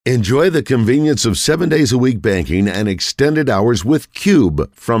Enjoy the convenience of 7 days a week banking and extended hours with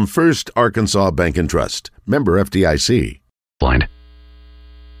Cube from First Arkansas Bank and Trust. Member FDIC. Blind.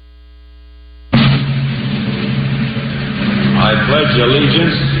 I pledge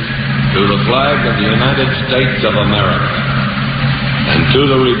allegiance to the flag of the United States of America and to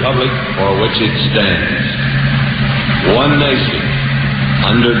the republic for which it stands, one nation,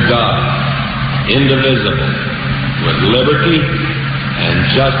 under God, indivisible, with liberty and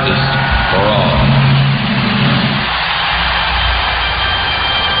justice for all.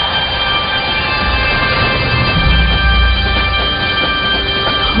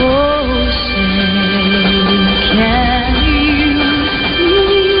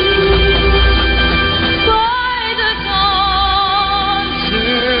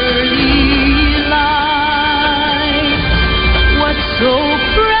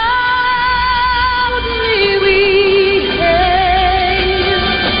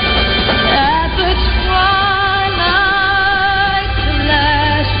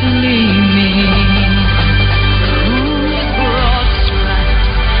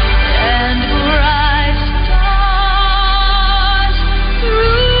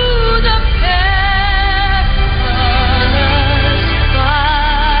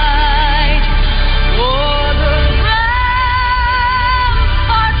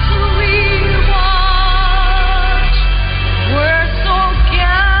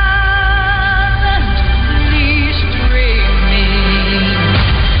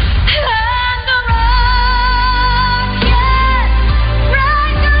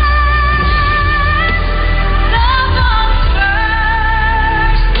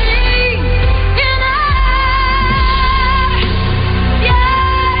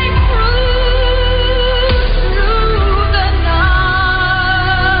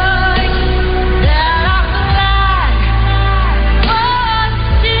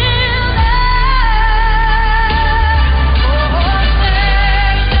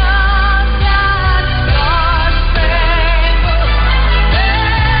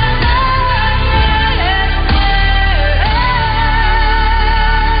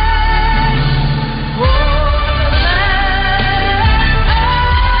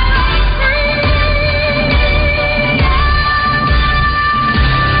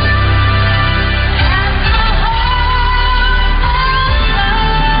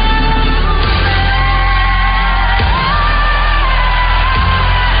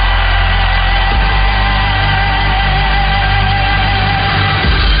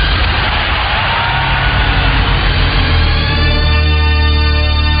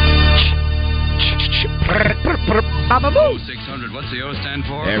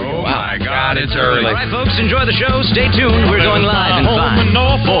 It's early. All right, folks, enjoy the show. Stay tuned. We're going live in 5,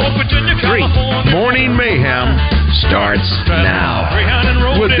 4, 3. Morning Mayhem starts now.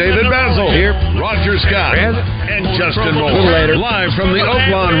 With David Basil, here, Roger Scott, and Justin Moore. A little later. Live from the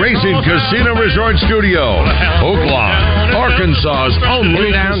Oaklawn Racing Casino Resort Studio. Oaklawn, Arkansas's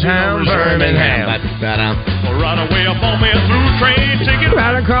only downtown Birmingham. Right away up on me through train ticket.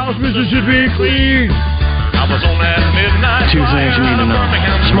 Right across Mississippi, Queen. I was on that midnight. Two things you need to know.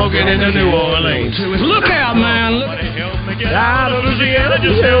 Smoking into New Orleans. Look out, man. Look out of Louisiana.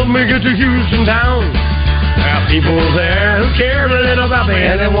 Just help me get to Houston town. There are people there who care a little about me,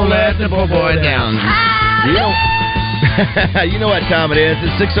 and they won't let the poor boy down. You know what time it is.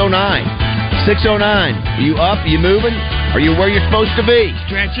 It's 6:09. 6:09. Are you up? Are you moving? Are you where you're supposed to be?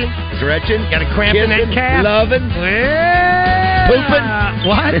 Stretching. Got a cramp in that calf? Loving. Yeah. Pooping.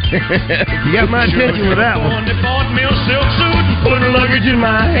 What? You got my attention with that one. They bought me a silk suit and Put a luggage in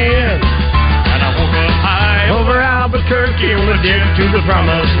my hand. And I woke up high over Albuquerque on the dip to the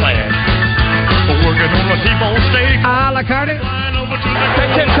promised land. Working on a T-bone steak. A la carte.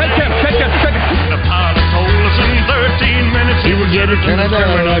 Take him. The pilot told us in 13 minutes he would get it to the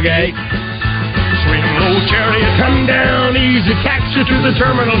terminal gate. Swing low chariot. Come down easy, taxi to the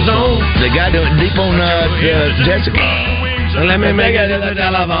terminal zone. The guy doing deep on Jessica. Let me make it to the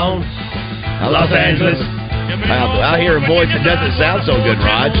telephone. Los Angeles. I hear a voice that doesn't sound so good,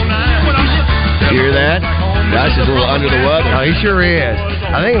 Raj. You hear that? Josh is a little under the weather. Oh, he sure is.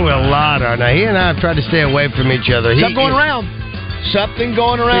 I think we a lot are. Now, he and I have tried to stay away from each other. Something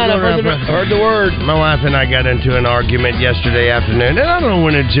going around. I've heard the word. My wife and I got into an argument yesterday afternoon, and I don't know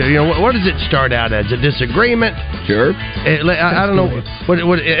when it's, what does it start out as? A disagreement? Sure. I don't know.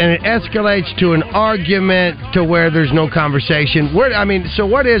 And it escalates to an argument to where there's no conversation. So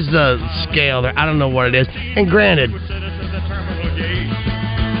what is the scale there? I don't know what it is. And granted,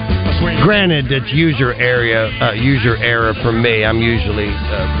 it's user error for me. I'm usually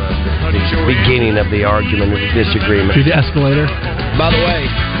the beginning of the argument or the disagreement. To the escalator. By the way,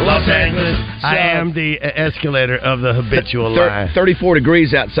 Los Angeles. I am the escalator of the habitual lie. 34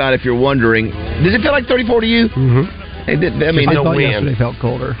 degrees outside, if you're wondering. Does it feel like 34 to you? Mm-hmm. I thought yesterday felt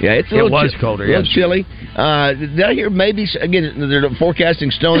colder. Yeah, it was colder. A little chilly. Did I hear maybe, again, they're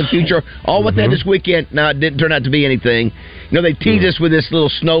forecasting snow in the future? All with that this weekend. No, it didn't turn out to be anything. You know, they teased us with this little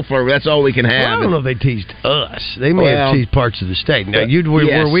snow flurry. That's all we can have. Well, I don't know if they teased us. They may have teased parts of the state. Now,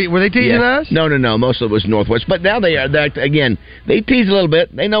 were they teasing us? No. Most of it was Northwest. But now they tease a little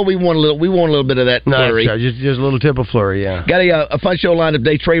bit. They know we want a little bit of that flurry. No, just a little tip of flurry, yeah. Got a fun show lined up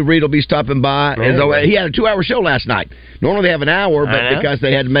today. Trey Reed will be stopping by. He had a 2-hour show last night. Normally they have an hour, but because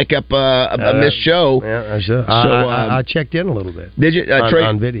they had to make up a missed show. Yeah, I checked in a little bit. Did you?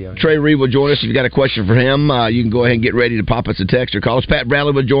 On video. Trey Reed will join us. If you got a question for him, you can go ahead and get ready to pop us a text or call us. Pat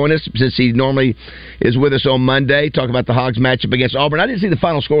Bradley will join us since he normally is with us on Monday. Talk about the Hogs matchup against Auburn. I didn't see the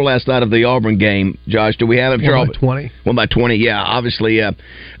final score last night of the Auburn game. Josh, do we have it? 1 by 20. 1 by 20. Yeah, obviously a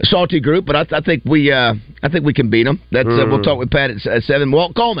salty group, but I think we can beat them. That's we'll talk with Pat at 7.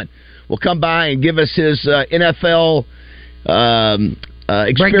 Walt Coleman will come by and give us his NFL.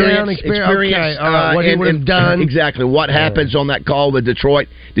 Experience. Okay. What he would have done. Exactly. What happens on that call with Detroit.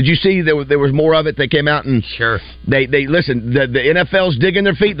 Did you see there was more of it? They came out and they listen, the NFL's digging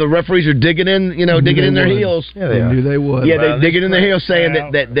their feet, the referees are digging in their heels. Yeah, they knew they would. Yeah, they digging in their heels saying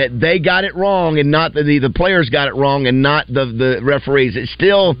that they got it wrong and not the players got it wrong and not the referees. It's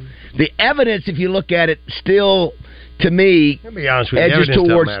still the evidence, if you look at it, still to me, I'll be honest with you, evidence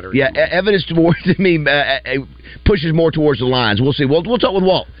don't matter. Yeah, evidence towards to me pushes more towards the lines. We'll see. We'll talk with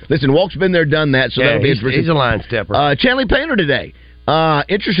Walt. Listen, Walt's been there, done that, so that'll be interesting. He's a line stepper. Chanley Painter today.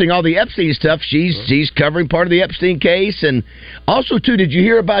 Interesting, all the Epstein stuff. She's covering part of the Epstein case, and also too. Did you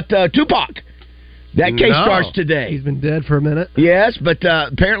hear about Tupac? That case starts today. He's been dead for a minute. Yes, but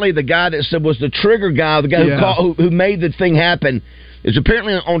apparently the guy that was the trigger guy, the guy who made the thing happen, is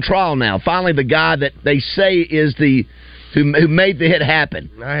apparently on trial now. Finally, the guy that they say is who made the hit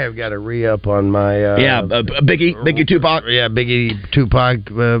happen. I have got to re-up on my Biggie Tupac. Yeah, Biggie Tupac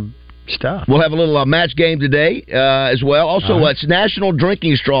stuff. We'll have a little match game today as well. Also, it's National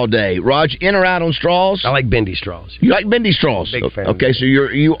Drinking Straw Day. Raj, in or out on straws? I like bendy straws. You like bendy straws? Big fan. Okay, so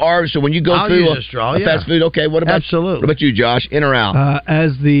you are. So when you go through a straw, fast food, okay. What about you, Josh? In or out?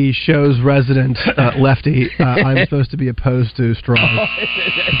 As the show's resident lefty, I'm supposed to be opposed to straws.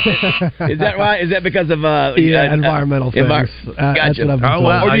 Is that right? Is that because of environmental things? Gotcha. That's what I've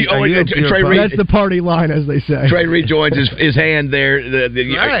been told. Trey Reed, that's the party line, as they say. Trey Reed joins his hand there.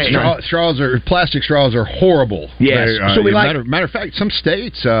 Plastic straws are horrible. Yes. So matter of fact, some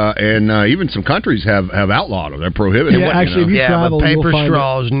states and even some countries have outlawed them. They're prohibited. Yeah, actually, if you travel, but paper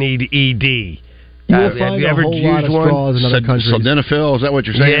straws need ED. You'll find a whole lot of straws in other countries. Sildenafil, is that what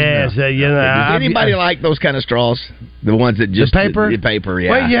you're saying? Yes. Does anybody like those kind of straws? The ones that just... The paper? The paper, yeah.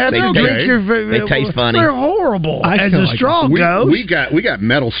 Well, you have to drink your... They taste funny. They're horrible. As a straw goes. We got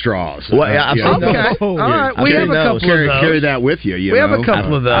metal straws. Well, yeah, okay. All right. We have a couple of those. Carry that with you, We have a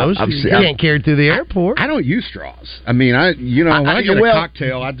couple of those. You can't carry through the airport. I don't use straws. I mean, when I get a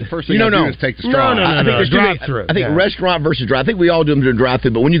cocktail, the first thing I do is take the straw. No. I think drive-through. I think restaurant versus drive. I think we all do them during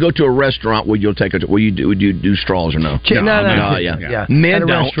drive-through, but when you go to a restaurant, would you do straws or no? No. Yeah. Men at a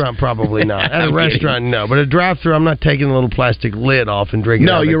restaurant, probably not. At a restaurant, no. But a drive-through, I'm not taking the little plastic lid off and drinking.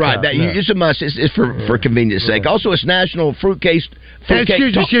 No, you're right. It's a must. It's for convenience sake. Also, it's National Fruitcake.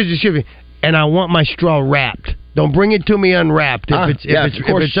 Excuse me. And I want my straw wrapped. Don't bring it to me unwrapped. If it's unwrapped,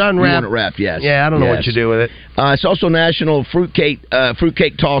 you want it wrapped. Yes. Yeah, I don't know what you do with it. It's also National Fruitcake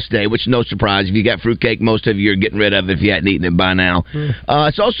Toss Day, which is no surprise. If you got fruitcake, most of you are getting rid of it if you hadn't eaten it by now.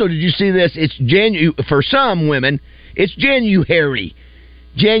 It's also, did you see this? It's for some women, it's January.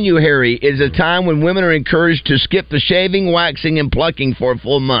 January is a time when women are encouraged to skip the shaving, waxing, and plucking for a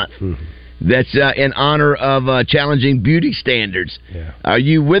full month. That's in honor of challenging beauty standards. Yeah. Are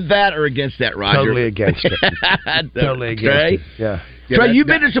you with that or against that, Roger? Totally against it. Totally against Trey? it. Yeah. Trey, you've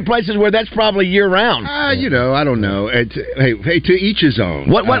been to some places where that's probably year round. I don't know. Hey, to each his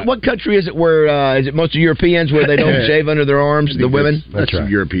own. What country is it where is it most of Europeans where they don't shave under their arms? The women. That's right.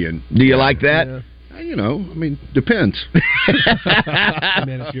 European. Do you like that? Yeah. Depends.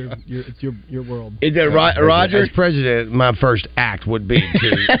 Man, it's your world. Is it Roger? As president, my first act would be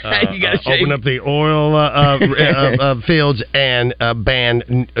to open up the oil fields and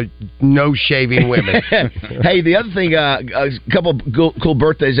ban no shaving women. Hey, the other thing, a couple of cool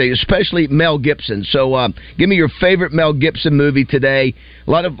birthdays, especially Mel Gibson. So, give me your favorite Mel Gibson movie today.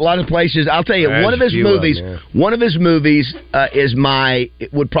 A lot of places. I'll tell you, one of his movies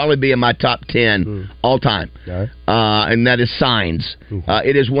would probably be in my top 10 all time, and that is Signs.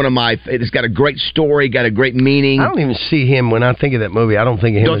 It is one of my. It has got a great story, got a great meaning. I don't even see him when I think of that movie. I don't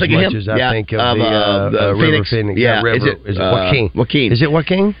think of him as much as I think of the River Phoenix. Yeah, River. Is it Joaquin? Joaquin. Is it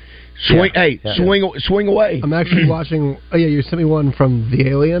Joaquin? Swing away. I'm actually watching. Oh yeah, you sent me one from The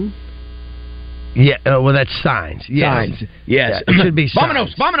Alien. Yeah, well, that's Signs. Yes. Signs. Yes, Yeah, it should be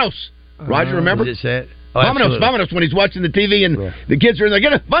Signs. Vamonos. Roger, remember? Does it say it? Oh, Vamonos, when he's watching the TV and the kids are in there,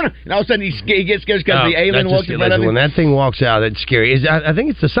 get it, and all of a sudden he gets scared because the alien walks in front of him. When that thing walks out, it's scary. I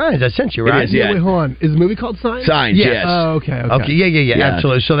think it's the Signs I sent you, right? It is, yeah. Wait, hold on. Is the movie called Signs? Signs, yes. Oh, okay. Yeah,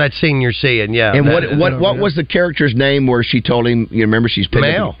 absolutely. So that scene you're seeing, yeah. And what was the character's name where she told him, you remember she's picked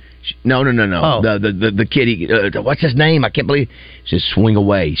Mel. No. Oh. The kid, what's his name? I can't believe. She says, swing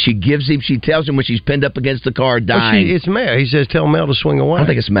away. She tells him when she's pinned up against the car dying. It's Mel. He says, tell Mel to swing away. I don't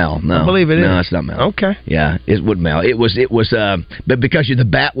think it's Mel. No. I believe it is. No, it's not Mel. Okay. Yeah, it was Mel. It was, but because the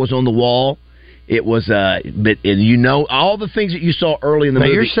bat was on the wall, it was, but you know, all the things that you saw early in the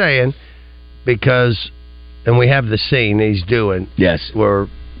movie. You're saying, because, and we have the scene he's doing. Yes. Where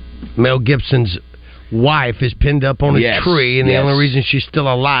Mel Gibson's wife is pinned up on a tree, and the only reason she's still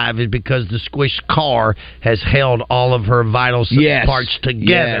alive is because the squished car has held all of her vital parts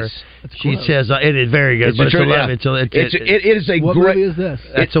together. Yes. She says it is very good. It is a what great. movie is this?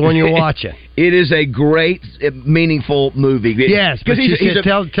 That's the one you're watching. It is a great, meaningful movie. Yes, because he says,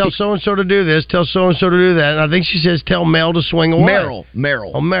 tell so and so to do this, tell so and so to do that, and I think she says, tell Mel to swing away. Meryl.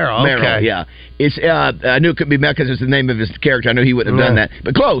 Oh, Meryl. Okay. Meryl, yeah. It's. I knew it couldn't be Mel because it's the name of his character. I knew he wouldn't have done that,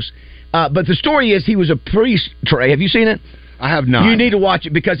 but close. But the story is he was a priest. Trey, have you seen it? I have not. You need to watch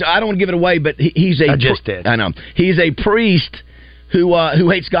it because I don't want to give it away. But he's a. I just did. I know he's a priest who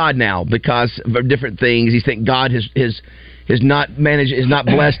hates God now because of different things. He thinks God has not managed, has not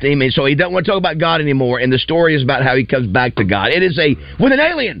blessed him, and so he doesn't want to talk about God anymore. And the story is about how he comes back to God. It is with an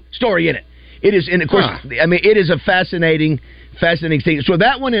alien story in it. It is, and of course, I mean, it is a fascinating scene. So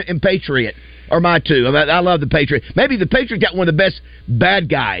that one and Patriot are my two. I love the Patriot. Maybe the Patriot got one of the best bad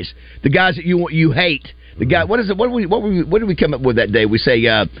guys, the guys that you hate. The guy, what is it? What did we come up with that day? We say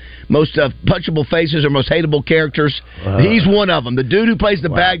most punchable faces or most hateable characters. He's one of them. The dude who plays the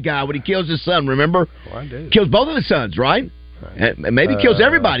bad guy when he kills his son. Remember? Kills both of his sons, right? Maybe kills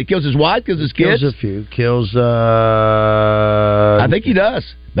everybody. Kills his wife. Kills his kids. Kills a few. Kills. I think he does.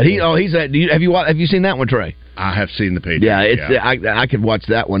 But have you seen that one, Trey? I have seen the Patriot. Yeah, I could watch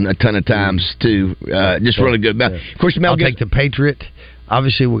that one a ton of times too. Just really good. Of course, I'll take the Patriot.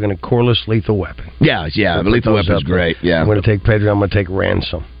 Obviously, we're going to coreless Lethal Weapon. Yeah. Lethal Weapon is great. Yeah, I'm going to take Patriot. I'm going to take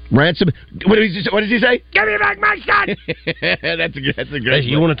Ransom. Ransom. What does he say? Give me back my son. That's a great.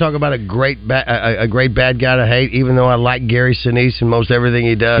 You want to talk about a great bad guy to hate? Even though I like Gary Sinise and most everything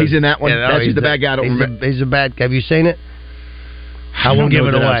he does, he's in that one. He's the bad guy. I don't remember. He's a bad. Have you seen it? I won't give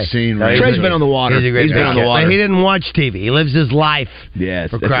it away. Trey's been on the water. He's been on the water. He didn't watch TV. He lives his life. Yes.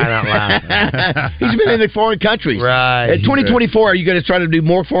 For crying out loud. He's been in the foreign countries. Right. In 2024, are you going to try to do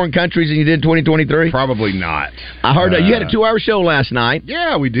more foreign countries than you did in 2023? Probably not. I heard you had a 2-hour show last night.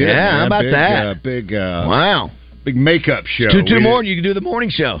 Yeah, we did. Yeah, how about that? Wow. Big makeup show. Two more, and you can do the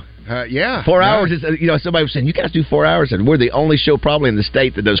morning show. Yeah. 4 hours is, somebody was saying, you guys do 4 hours, and we're the only show probably in the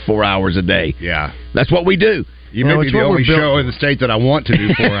state that does 4 hours a day. Yeah. That's what we do. You may be the only show in the state that I want to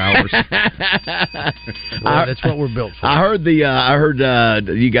do 4 hours. That's what we're built for. I heard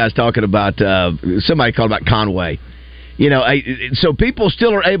you guys talking about somebody called about Conway. So people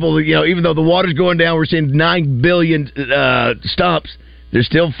still are able to, even though the water's going down, we're seeing 9 billion stumps. There's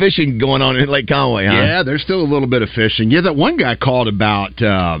still fishing going on in Lake Conway, huh? Yeah, there's still a little bit of fishing. Yeah, that one guy called about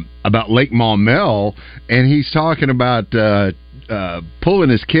Lake Maumelle, and he's talking about pulling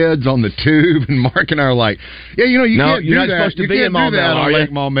his kids on the tube, and Mark and I are like, yeah, you can't do you're not that. supposed to be in Maumelle, on Lake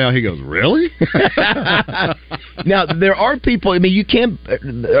Maumelle. He goes, really? Now, there are people, you can,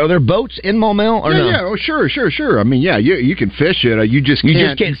 are there boats in Maumelle or no? Yeah, oh, sure. I mean, yeah, you can fish it. You just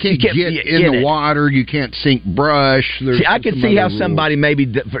can't get in the water. You can't sink brush. I can see how somebody maybe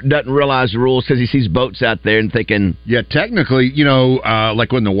doesn't realize the rules because he sees boats out there and thinking... Yeah, technically,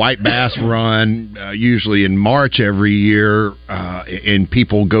 like when the white bass run, usually in March every year, and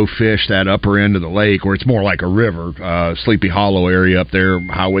people go fish that upper end of the lake where it's more like a river, Sleepy Hollow area up there,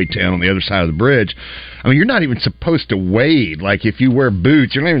 Highway 10 on the other side of the bridge. I mean, you're not even supposed to wade. Like, if you wear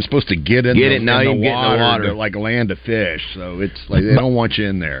boots, you're not even supposed to get in the water to, like, land a fish. So it's like they don't want you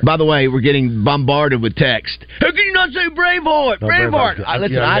in there. By the way, we're getting bombarded with text. How can you not say Braveheart? Braveheart.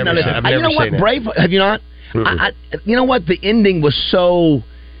 Listen, you know what? Braveheart. Have you not? You know what? The ending was so.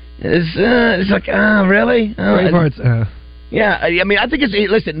 It's like, really? Braveheart's. Yeah, I mean, I think it's.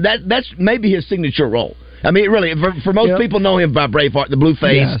 Listen, that's maybe his signature role. I mean, really, for most people know him by Braveheart, the blue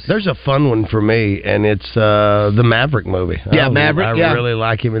face. Yes. There's a fun one for me, and it's the Maverick movie. Maverick. I really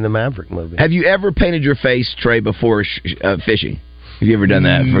like him in the Maverick movie. Have you ever painted your face, Trey, before fishing? Have you ever done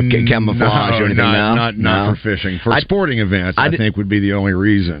that for camouflage or anything? Not for fishing. For sporting events, I think would be the only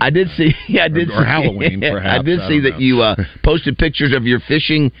reason. I did see. Or Halloween, perhaps. I did see that you posted pictures of your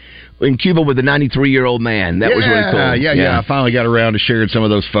fishing in Cuba with a 93-year-old man. That was really cool. Yeah. I finally got around to sharing some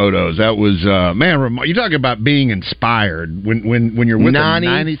of those photos. That was you talk about being inspired when you're with a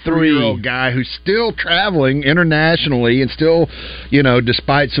 93-year-old guy who's still traveling internationally and still,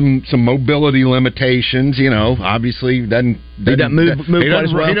 despite some mobility limitations, obviously doesn't move quite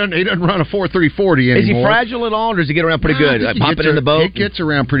as well. He doesn't run a 4.340 anymore. Is he fragile at all, or does he get around pretty good? Popping in the boat? It gets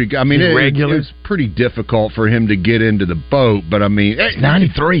around pretty good. I mean, it's pretty difficult for him to get into the boat, but I mean... It's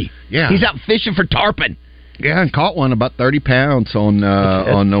 93. Yeah. He's out fishing for tarpon. Yeah, and caught one about 30 pounds on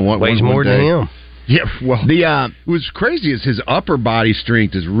the one. Weighs more than him. Yeah, well, what's crazy is his upper body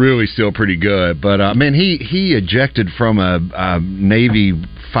strength is really still pretty good. But he ejected from a Navy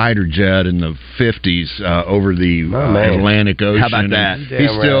fighter jet in the 50s over the Atlantic Ocean. How about that?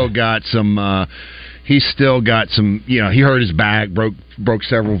 He's still got some. He hurt his back, broke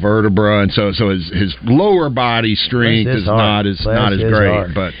several vertebrae, and so his lower body strength is not as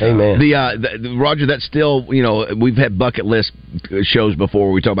great. But Roger, that's still we've had bucket list shows before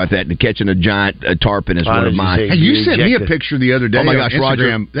where we talk about that. And catching a giant tarpon is one of mine. Hey, you sent me a picture the other day. Oh my gosh,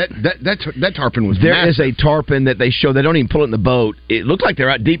 Roger! That tarpon was. There massive. is a tarpon that they show. They don't even pull it in the boat. It looked like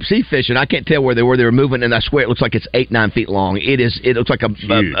they're out deep sea fishing. I can't tell where they were. They were moving, and I swear it looks like it's 8-9 feet long. It looks like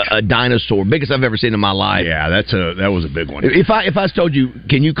a dinosaur, biggest I've ever seen in my life. Yeah, that was a big one. If I told you,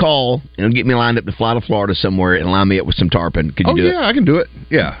 can you call and get me lined up to fly to Florida somewhere and line me up with some tarpon? Could you do it? Yeah, I can do it.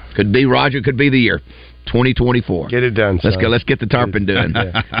 Yeah, could be Roger. Could be the year 2024. Get it done. Let's go. Let's get the tarpon done.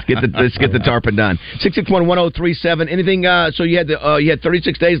 Let's get the tarpon done. 661-1037. Anything? So you had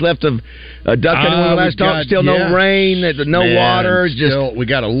 36 days left of duck hunting when we last talked. Still no rain, no water. We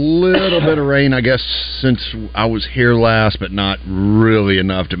got a little bit of rain, I guess, since I was here last, but not really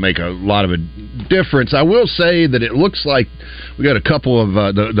enough to make a lot of a difference. I will say that it looks like we got a couple of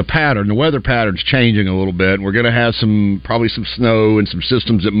the weather pattern's changing a little bit. We're going to have probably some snow and some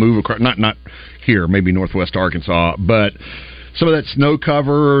systems that move across. Not here, maybe northwest Arkansas, but some of that snow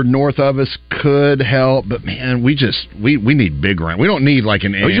cover north of us could help. But man, we need big rain. We don't need like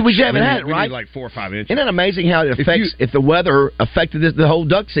an inch. We haven't had it, right? We need like 4 or 5 inches. Isn't that amazing how it affects if the weather affected the whole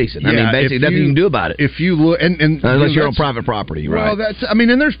duck season? I mean, basically nothing you can do about it. If you look, and unless you're on private property, right? Well,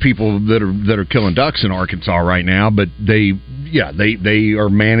 and there's people that are killing ducks in Arkansas right now, but they are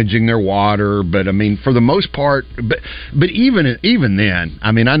managing their water. But I mean, for the most part, but even then,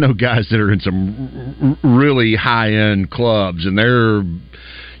 I mean, I know guys that are in some really high end clubs, and they're,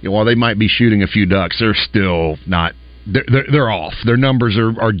 while they might be shooting a few ducks, they're still not. They're off. Their numbers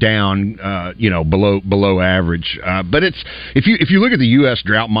are down, below average. But it's if you look at the U.S.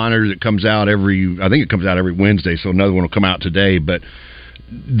 drought monitor that comes out I think it comes out every Wednesday. So another one will come out today, but.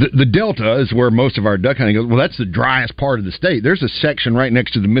 The Delta is where most of our duck hunting goes. Well, that's the driest part of the state. There's a section right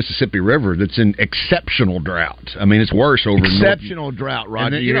next to the Mississippi River that's in exceptional drought. I mean, it's worse over exceptional drought, Roger.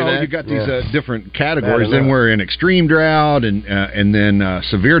 And then, you got these different categories. Then we're in extreme drought and then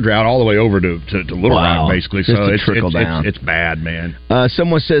severe drought all the way over to Little Rock, basically. Just so it's bad, man.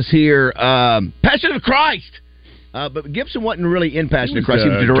 Someone says here, Passion of Christ. But Gibson wasn't really in Passion of Christ. He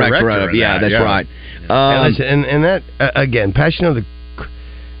was the director of. Yeah, that's right. And that again, Passion of the.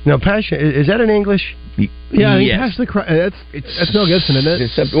 No, Passion, is that in English? Yeah, yes. Passion of the Christ. That's Mel Gibson, isn't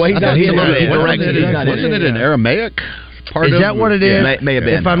it? Well, he's not. Wasn't it in Aramaic? Is that what it is? May have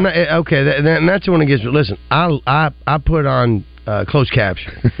been. If I'm not, okay, that's the one that gives me. Listen, I put on closed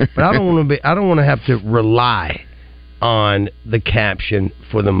caption, but I don't want to have to rely on the caption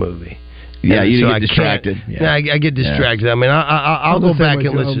for the movie. Yeah, you get distracted. Yeah, I get distracted. I mean, I'll go back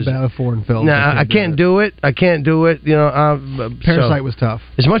and listen to foreign films. No, I can't do it. Parasite was tough.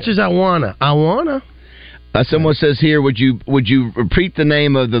 As much as I wanna. Someone says here, would you repeat the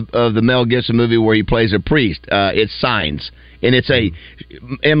name of the Mel Gibson movie where he plays a priest? It's Signs, and it's a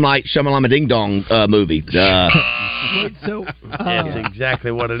M. Night Shyamalan Ding Dong movie. Wait, so that's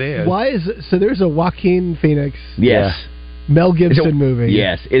exactly what it is. Why is it, so? There's a Joaquin Phoenix. Yes. Yeah. Mel Gibson movie.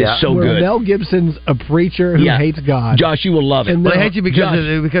 Yes, it is so where good. Mel Gibson's a preacher who hates God. Josh, you will love it. Well, he hates you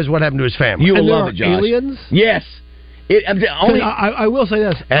because what happened to his family. You will love it, Josh. Aliens? Yes. I will say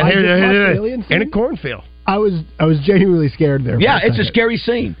this. And aliens in a cornfield. I was genuinely scared there. Yeah, it's a scary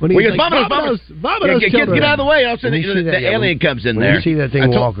scene. When he goes, "Vamonos, get out of the way!" All of a sudden, the alien comes in there. You see that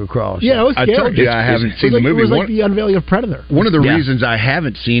thing walk across. Yeah, it was scary. I told you I haven't seen the movie. It was like the unveiling of Predator. One of the reasons I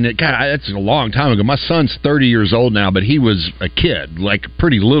haven't seen it, God, that's a long time ago. My son's 30 years old now, but he was a kid, like a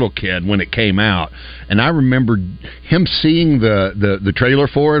pretty little kid when it came out, and I remember him seeing the trailer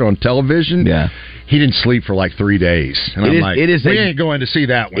for it on television. Yeah. He didn't sleep for like 3 days, and I'm like, we ain't going to see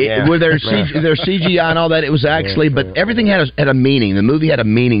that one. Where there's CGI and all that, it was actually, but everything had a meaning. The movie had a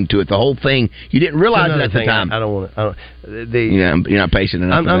meaning to it. The whole thing, you didn't realize it at the time. I don't want to. You're not patient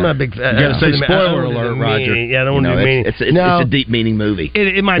enough. I'm not a big fan. You got to say spoiler alert, Roger. Yeah, I don't want to do meaning. It's a deep meaning movie.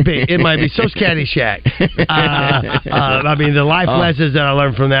 It might be. It might be. So's Caddyshack. I mean, the life lessons that I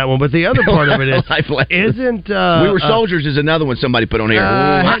learned from that one. But the other part of it isn't. We Were Soldiers is another one somebody put on here.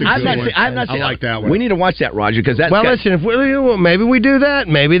 I've not seen. I like that one. We need to watch that, Roger, because that's. Well, listen. If maybe we do that.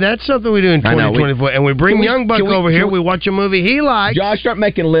 Maybe that's something we do in 2024, and we bring Young Buck over here. We watch a movie he likes. Josh, start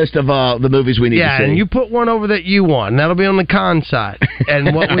making a list of the movies we need to see. Yeah, and you put one over that you want, and that'll be on the con side.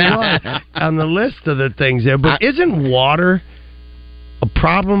 And what we want on the list of the things there. But isn't water a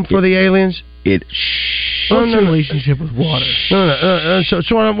problem for the aliens? What's your relationship with water? No. So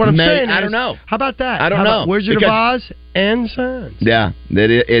what I'm saying is, I don't know. How about that? I don't know. Wizard of Oz and Sons. Yeah,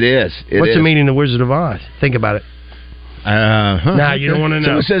 it is. What's the meaning of Wizard of Oz? Think about it. Now you don't want to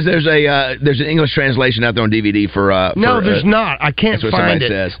know. So it says there's an English translation out there on DVD for. No, there's not. I can't find it.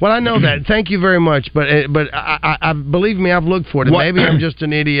 Says. Well, I know that. Thank you very much, but I believe me, I've looked for it. Maybe I'm just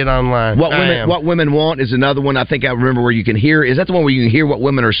an idiot online. What women want is another one. I think I remember where you can hear. Is that the one where you can hear what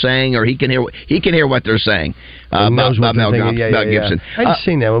women are saying, or he can hear what they're saying about Mel Gibson? I haven't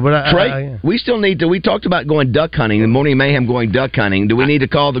seen that one, but Trey, we still need to. We talked about going duck hunting. The Morning Mayhem going duck hunting. Do we need to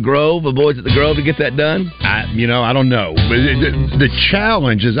call the Grove, the boys at the Grove, to get that done? I don't know. But the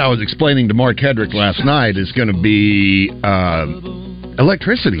challenge, as I was explaining to Mark Hedrick last night, is going to be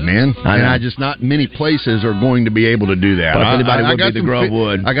electricity, man. And not many places are going to be able to do that. Well, if anybody would be, the Grove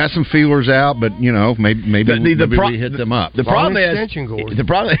would. I got some feelers out, but maybe we hit them up. The problem is extension cord. The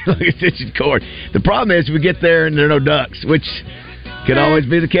problem is we get there and there are no ducks, which could always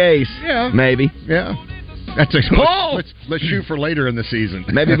be the case. Yeah, maybe. Yeah. Let's shoot for later in the season.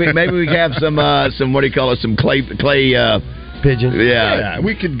 Maybe we have some what do you call it? Some clay pigeons. Yeah,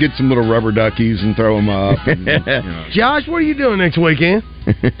 we could get some little rubber duckies and throw them up. Josh, what are you doing next weekend?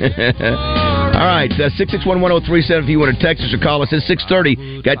 All right, 661-1037 if you want to text us or call us. It's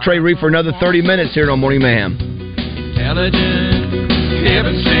 6:30. Got Trey Reed for another 30 minutes here on Morning Mayhem. Intelligent,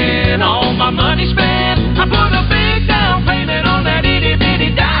 heaven sent, all my money spent. I put a big down payment on that itty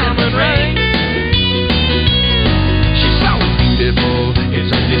bitty diamond ring.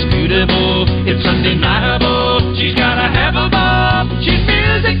 It's undisputable, it's undeniable. She's got a half a bob. She's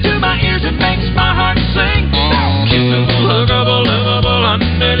music to my ears, it makes my heart sing. Kissable, huggable, lovable,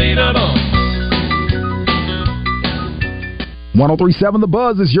 unbelievable. 103.7 The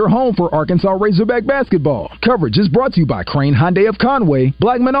Buzz is your home for Arkansas Razorback basketball. Coverage is brought to you by Crane Hyundai of Conway,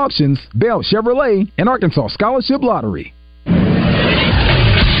 Blackman Auctions, Bell Chevrolet, and Arkansas Scholarship Lottery.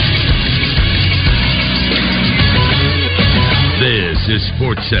 This is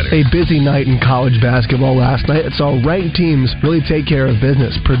Sports Center. A busy night in college basketball last night. It saw ranked teams really take care of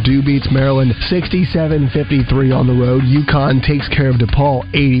business. Purdue beats Maryland 67-53 on the road. UConn takes care of DePaul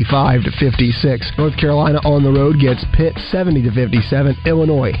 85-56. North Carolina on the road gets Pitt 70-57.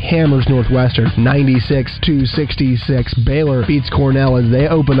 Illinois hammers Northwestern 96-66. Baylor beats Cornell as they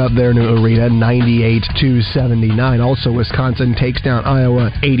open up their new arena 98-79. Also, Wisconsin takes down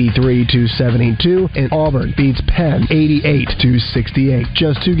Iowa 83-72. And Auburn beats Penn 88-68.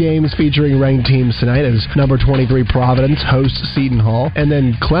 Just two games featuring ranked teams tonight as number 23 Providence hosts Seton Hall, and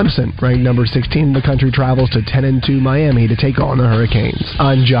then Clemson, ranked number 16 in the country, travels to 10-2 Miami to take on the Hurricanes.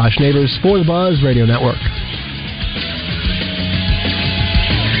 I'm Josh Neighbors for the Buzz Radio Network.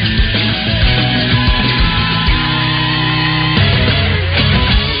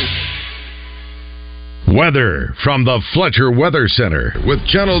 Weather from the Fletcher Weather Center with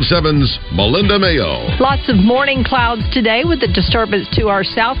Channel 7's Melinda Mayo. Lots of morning clouds today with a disturbance to our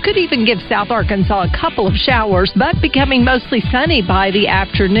south. Could even give South Arkansas a couple of showers, but becoming mostly sunny by the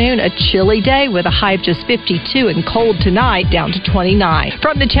afternoon. A chilly day with a high of just 52 and cold tonight down to 29.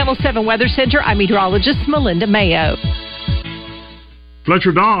 From the Channel 7 Weather Center, I'm meteorologist Melinda Mayo.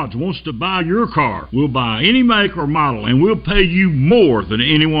 Fletcher Dodge wants to buy your car. We'll buy any make or model, and we'll pay you more than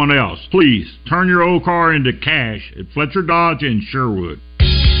anyone else. Please, turn your old car into cash at Fletcher Dodge in Sherwood.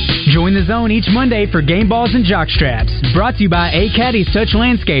 Join the zone each Monday for game balls and jock straps. Brought to you by A Caddy's Touch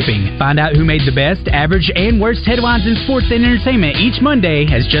Landscaping. Find out who made the best, average, and worst headlines in sports and entertainment each Monday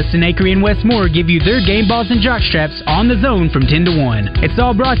as Justin Akery and Wes Moore give you their game balls and jock straps on the zone from 10 to 1. It's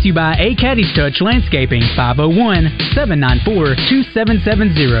all brought to you by A Caddy's Touch Landscaping,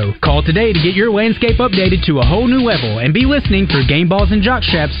 501-794-2770. Call today to get your landscape updated to a whole new level and be listening for game balls and jock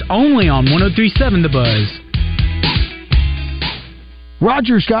straps only on 103.7 The Buzz.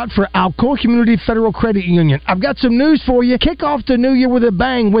 Roger Scott for Alcoa Community Federal Credit Union. I've got some news for you. Kick off the new year with a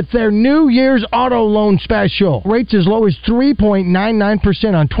bang with their New Year's Auto Loan Special. Rates as low as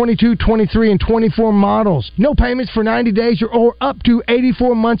 3.99% on 22, 23, and 24 models. No payments for 90 days or up to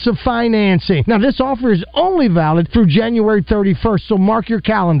 84 months of financing. Now, this offer is only valid through January 31st, so mark your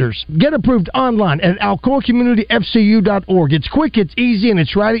calendars. Get approved online at alcoacommunityfcu.org. It's quick, it's easy, and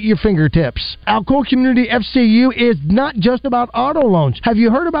it's right at your fingertips. Alcoa Community FCU is not just about auto loans. Have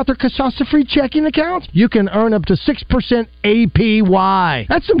you heard about their Casasa-free checking account? You can earn up to 6% APY.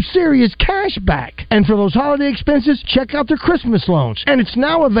 That's some serious cash back. And for those holiday expenses, check out their Christmas loans. And it's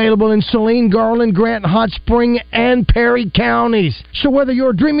now available in Saline, Garland, Grant, Hot Spring, and Perry counties. So whether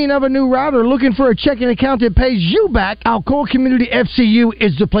you're dreaming of a new route or looking for a checking account that pays you back, Alcoa Community FCU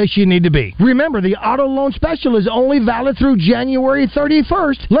is the place you need to be. Remember, the auto loan special is only valid through January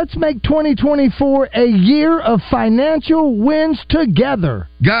 31st. Let's make 2024 a year of financial wins together.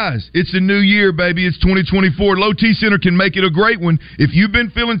 Guys, it's a new year, baby. It's 2024. Low T Center can make it a great one. If you've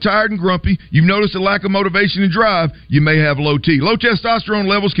been feeling tired and grumpy, you've noticed a lack of motivation and drive, you may have low T. Low testosterone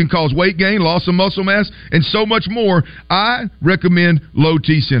levels can cause weight gain, loss of muscle mass, and so much more. I recommend Low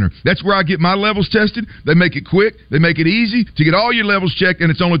T Center. That's where I get my levels tested. They make it quick. They make it easy to get all your levels checked, and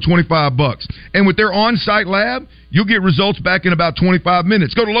it's only $25. And with their on-site lab, you'll get results back in about 25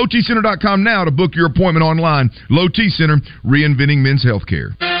 minutes. Go to lowtcenter.com now to book your appointment online. Low T Center, reinventing men's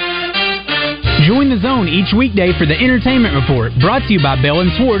healthcare. Join the zone each weekday for the Entertainment Report, brought to you by Bell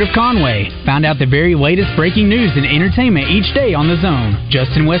 & Sword of Conway. Find out the very latest breaking news and entertainment each day on the zone.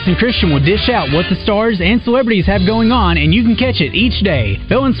 Justin, Wes, and Christian will dish out what the stars and celebrities have going on, and you can catch it each day.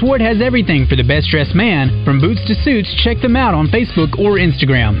 Bell & Sword has everything for the best-dressed man. From boots to suits, check them out on Facebook or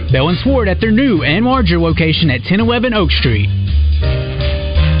Instagram. Bell & Sword at their new and larger location at 1011 Oak Street.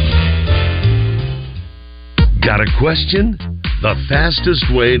 Got a question? The fastest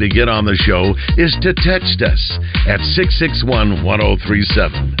way to get on the show is to text us at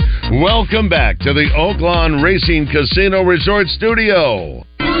 661-1037. Welcome back to the Oaklawn Racing Casino Resort Studio.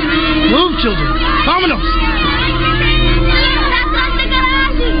 Move, children. Vámonos.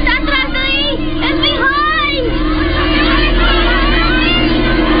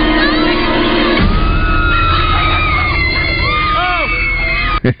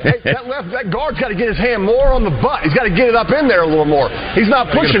 Hey, that guard's got to get his hand more on the butt. He's got to get it up in there a little more. He's not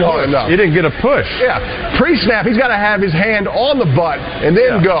pushing hard enough. He didn't get a push. Yeah. Pre-snap, he's got to have his hand on the butt and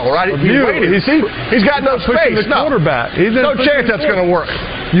then go, right? He's waiting. You see, he's got no space. The quarterback. No chance that's going to work.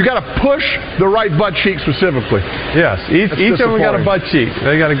 You got to push the right butt cheek specifically. Yes. Each of them got a butt cheek.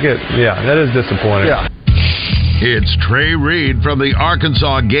 They got to get, that is disappointing. Yeah. It's Trey Reed from the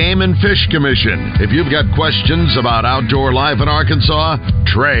Arkansas Game and Fish Commission. If you've got questions about outdoor life in Arkansas,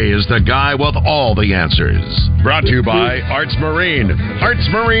 Trey is the guy with all the answers. Brought to you by Arts Marine. Arts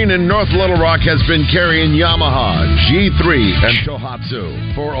Marine in North Little Rock has been carrying Yamaha, G3, and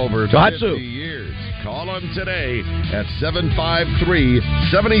Tohatsu for over 50 years. Call them today at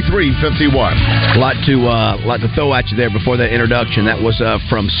 753-7351. A lot to throw at you there before that introduction. That was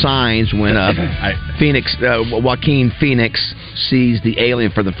from Signs when Joaquin Phoenix sees the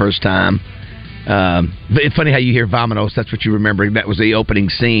alien for the first time. But it's funny how you hear Vamonos. That's what you remember. That was the opening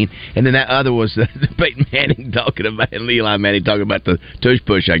scene. And then that other was Peyton Manning talking about, and Eli Manning talking about the tush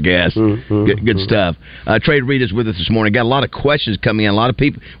push, I guess. Good stuff. Trey Reed is with us this morning. Got a lot of questions coming in. A lot of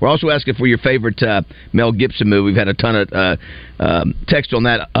people. We're also asking for your favorite Mel Gibson movie. We've had a ton of text on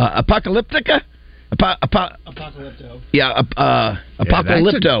that. Apocalyptica? Apocalypto. Yeah,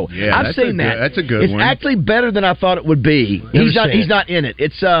 Apocalypto. I've seen that. That's a good one. It's actually better than I thought it would be. He's not in it.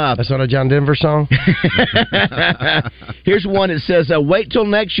 It's that's not a John Denver song. Here's one that says, "Wait till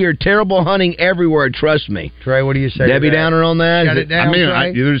next year. Terrible hunting everywhere. Trust me." Trey, what do you say? Debbie Downer on that. Got it down,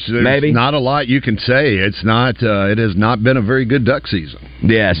 there's maybe not a lot you can say. It's not. It has not been a very good duck season.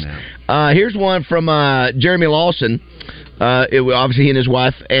 Yes. No. Here's one from Jeremy Lawson. Obviously, he and his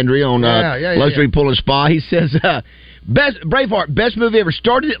wife Andrea on Luxury Pool and Spa. He says, Braveheart, best movie ever.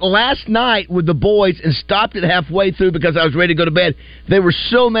 Started it last night with the boys and stopped it halfway through because I was ready to go to bed. They were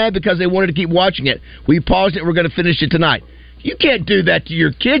so mad because they wanted to keep watching it. We paused it. We're going to finish it tonight. You can't do that to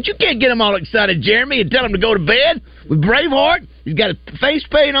your kids. You can't get them all excited, Jeremy, and tell them to go to bed with Braveheart. He's got a face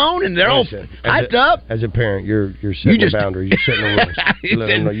paint on, and they're all hyped up. As a parent, you're setting a boundary. You're setting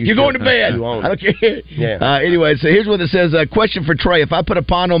a rules. You're going to bed. I don't care. Yeah. Anyway, so here's what it says. Question for Trey. If I put a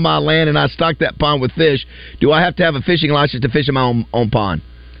pond on my land and I stock that pond with fish, do I have to have a fishing license to fish in my own pond?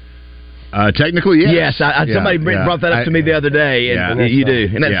 Technically, yes. Yes, somebody brought that up to me the other day, and you do.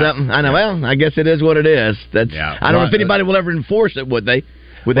 And that's something. I know. Well, I guess it is what it is. I don't know if anybody will ever enforce it, would they?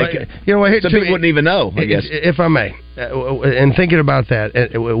 Some people wouldn't even know, I guess. If I may, and thinking about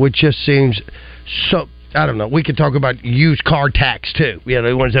that, which just seems so... I don't know. We could talk about used car tax, too. We've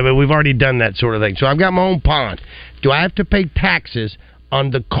already done that sort of thing. So I've got my own pond. Do I have to pay taxes on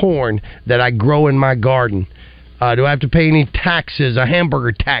the corn that I grow in my garden? Do I have to pay any taxes, a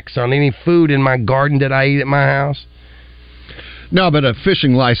hamburger tax on any food in my garden that I eat at my house? No, but a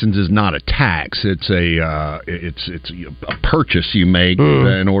fishing license is not a tax. It's a purchase you make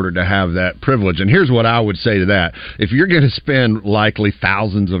in order to have that privilege. And here's what I would say to that: if you're going to spend likely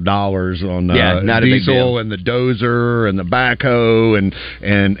thousands of dollars on diesel and the dozer and the backhoe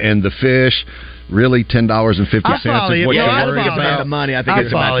and the fish. Really, $10.50 is what you're worried about. The money, I think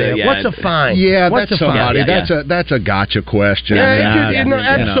it's about that. What's a fine? Yeah, what's that's somebody. That's a gotcha question.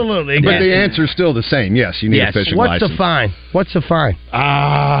 Absolutely. But the answer is still the same. Yes, you need a fishing license. What's the fine?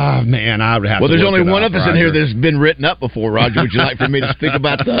 Man, I would have. Well, there's only one of us in here that's been written up before. Roger, would you like for me to speak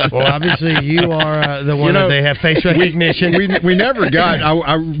about that? Well, obviously you are the one that they have face recognition. We never got.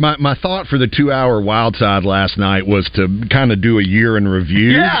 My thought for the 2-hour Wild Side last night was to kind of do a year in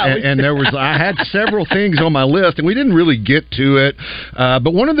review, and there was I had several things on my list, and we didn't really get to it.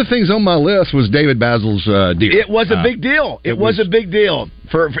 But one of the things on my list was David Basil's deal. It was a big deal. It was a big deal.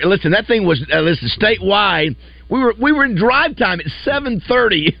 Listen, that thing was statewide. We were in drive time at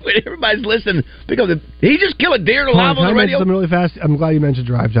 7:30. Everybody's listening because he just killed a deer live on the radio. Something really fast. I'm glad you mentioned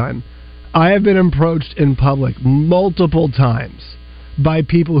drive time. I have been approached in public multiple times by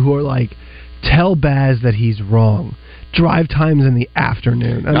people who are like, "Tell Baz that he's wrong. Drive times in the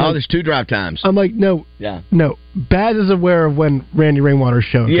afternoon." There's 2 drive times. I'm like, no. Baz is aware of when Randy Rainwater's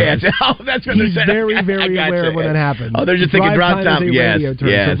show occurs. Yeah, that's what he's very, very aware of when that happens. Oh, they're just thinking drive time. Yes,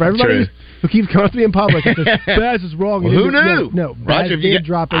 so for everybody who keeps coming up to me in public and says, Baz is wrong. Well, who knew? No, Baz did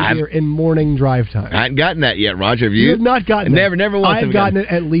drop a deer in morning drive time. I hadn't gotten that yet, Roger. Have you? You have not gotten it. Never once. I've gotten it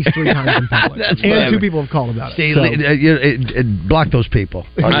at least 3 times in public. And 2 people have called about it. Block those people.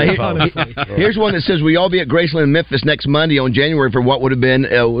 Here's one that says, we all be at Graceland in Memphis next Monday on January for what would have been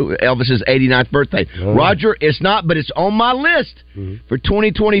Elvis's 89th birthday. Roger, it's not, but it's on my list for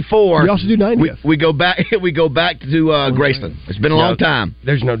 2024. We also do 90th. We go back to Graceland. It's been a long time.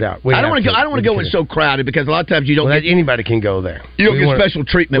 There's no doubt. I don't want to go when it's so crowded because a lot of times you don't get anybody can go there. You don't get special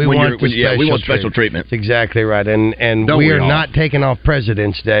treatment we want special treatment. That's exactly right. And we are not taking off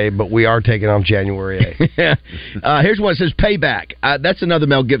President's Day, but we are taking off January 8th. Here's one that says Payback. That's another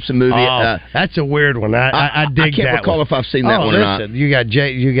Mel Gibson movie. That's a weird one. I dig that. I can't recall if I've seen that one or not.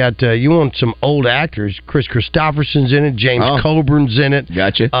 You want some old actors. Chris Christopherson's in it. James Coburn's in it.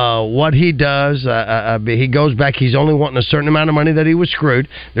 Gotcha. What he does, he goes back. He's only wanting a certain amount of money that he was screwed.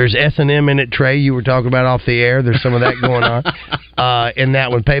 There's S&M in it, Trey. You were talking about off the air. There's some of that going on. In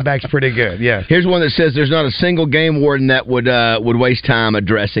that one, Payback's pretty good. Yeah. Here's one that says there's not a single game warden that would waste time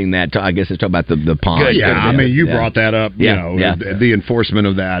addressing that. I guess it's talking about the pond. Good. Yeah, I mean, you brought that up. The enforcement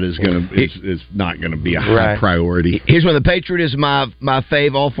of that is not going to be a high priority. Here's one. The Patriot is my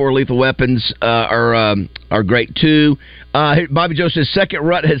fave. All 4 lethal weapons are great too. Bobby Joe says second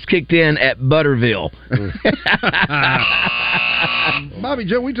rut has kicked in at Butterville. Bobby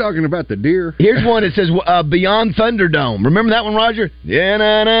Joe, we talking about the deer? Here's one that says Beyond Thunderdome. Remember that one, Roger? Yeah,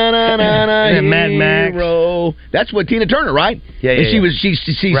 Mad Max. That's what Tina Turner, right? Yeah, and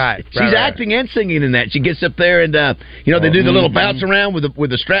she's acting and singing in that. She gets up there and they do the little bounce around with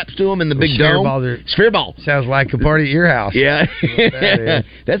the straps to them and the big dome. Sphere ball. Sounds like a party at your house. Yeah,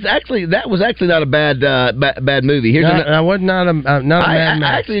 that was actually not a bad movie. Here's I was not a Mad Max.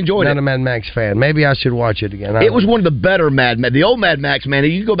 I actually enjoyed it. Not a Mad Max fan. Maybe I should watch it again. It was one of the better Mad Max. The old Mad Max, man.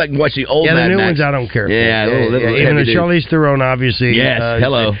 You can go back and watch the old Mad Max. The new ones I don't care for. Even though Charlize Theron, obviously,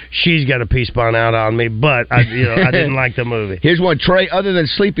 hello. She's got a piece spun out on me, but I didn't like the movie. Here's one, Trey. Other than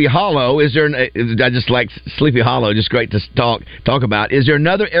Sleepy Hollow, I just like Sleepy Hollow. Just great to talk about. Is there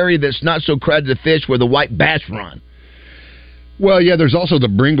another area that's not so crowded to fish where the white bass run? Well, yeah, there's also the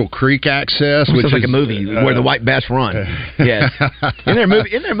Bringle Creek access, which is like a movie where the white bass run. Yes, isn't there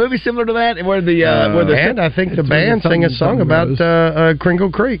a movie similar to that where the and I think the band sang a song about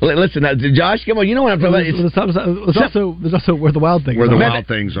Kringle Creek. Listen, Josh, come on, you know what I'm talking about. There's also Where the Wild Things. Where the Wild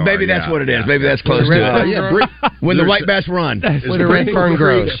Things are. Maybe that's what it is. Maybe that's close to it. When the white bass run, when the red fern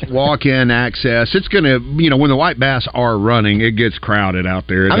grows. Walk-in access. It's gonna, when the white bass are running, it gets crowded out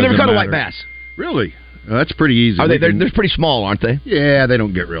there. I've never caught a white bass. Really? That's pretty easy. Are they? They're pretty small, aren't they? Yeah, they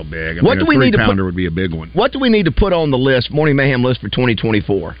don't get real big. What do we need to put? Would be a big one. What do we need to put on the list, Morning Mayhem list for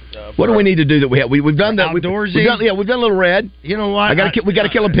 2024? What do we need to do that we've done that? We've done Little Red. You know what? We got to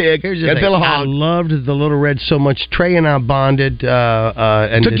kill a pig. Here's the thing. I loved the Little Red so much. Trey and I bonded.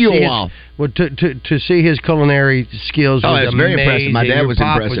 And took you a while. To see his culinary skills was amazing. Very impressive. My dad was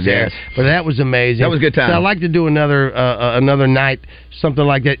impressive. Yes, but that was amazing. That was a good time. So I'd like to do another night, something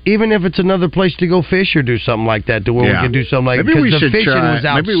like that. Even if it's another place to go fish or do something like that, to where we can do something like that. Maybe we should try.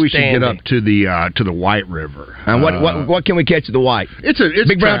 Maybe we should get up to the White River. And what can we catch at the White? It's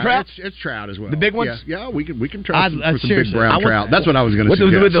big brown trout. It's trout as well. The big ones. Yeah, we can try some big brown trout. That's what I was going to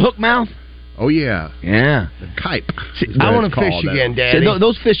suggest. With the hook mouth. Oh yeah. The kipe. I want to fish again, Daddy.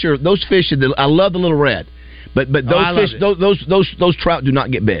 Those fish are. I love the Little Red, but those fish, those trout do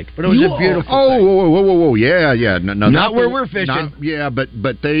not get big. But it was a beautiful. Whoa! Yeah. No, not where we're fishing. But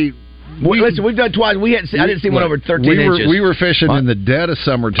they. Listen, we've done twice. I didn't see one over 13 inches. We were fishing in the dead of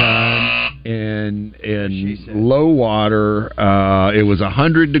summertime in low water. It was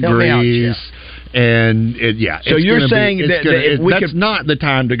 100 degrees. And so you're saying that's not the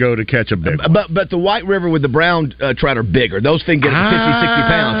time to go to catch a big one. But the White River with the brown trout are bigger. Those things get 50, 60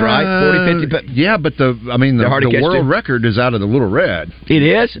 pounds, right? 40, 50 pounds. Yeah, but the world record is out of the Little Red. It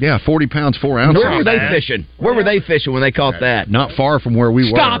is? Yeah, 40 pounds, 4 ounces. Where were they fishing? Where were they fishing when they caught that? Not far from where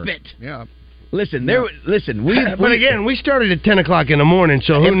we were. Stop it! Yeah. Listen, but again, we started at 10 o'clock in the morning,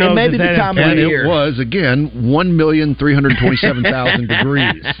 so who knows? Maybe the time of the year. It was, again, 1,327,000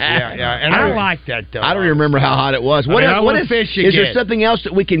 degrees. Yeah, and I like that, though. I don't even remember how hot it was. Is there something else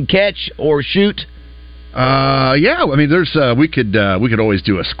that we can catch or shoot? Yeah. I mean, there's we could always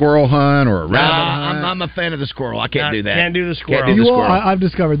do a squirrel hunt or a rabbit hunt. I'm a fan of the squirrel. I can't do that. Can't do the squirrel. I've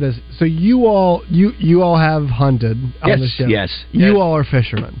discovered this. So you all have hunted on the ship. Yes. You all are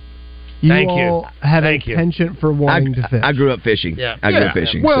fishermen. Thank you have a penchant for wanting to fish. I grew up fishing. I grew up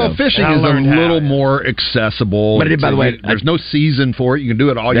fishing. Well, fishing is a little more accessible. But by the way, there's no season for it. You can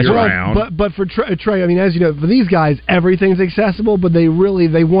do it all year round. But for Trey, I mean, as you know, for these guys, everything's accessible, but they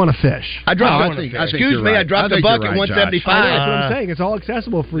want to fish. I dropped a buck at 175. That's what I'm saying. It's all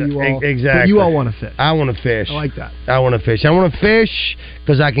accessible for you all. Exactly. But you all want to fish. I want to fish. I like that. I want to fish. I want to fish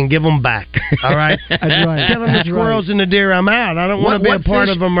because I can give them back. All right? That's right. Killing the squirrels and the deer, I'm out. I don't want to be a part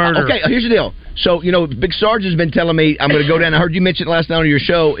of a murder. Okay, here's the deal. So, Big Sarge has been telling me I'm going to go down. I heard you mention it last night on your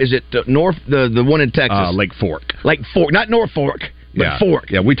show. Is it the one in Texas? Lake Fork. Lake Fork, not North Fork. But Fork.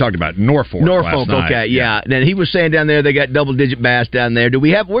 Yeah, we talked about Norfolk. Norfolk, last night. Okay, yeah. And he was saying down there they got double-digit bass down there. Do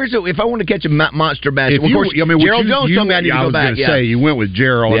we have? If I want to catch a monster bass? Of course, Gerald Jones told me I need to go back. I was going to say you went with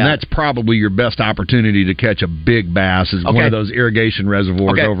Gerald, and that's probably your best opportunity to catch a big bass. Is one of those irrigation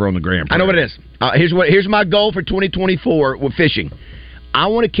reservoirs over on the Grand Prairie. I know what it is. Here's my goal for 2024 with fishing. I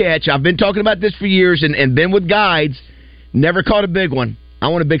want to catch. I've been talking about this for years, and been with guides. Never caught a big one. I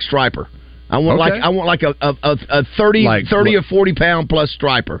want a big striper. I want a 30 or 40 pound plus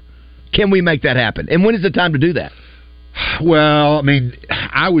striper. Can we make that happen? And when is the time to do that? Well, I mean,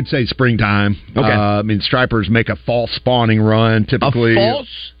 I would say springtime. Okay. I mean, stripers make a false spawning run typically. A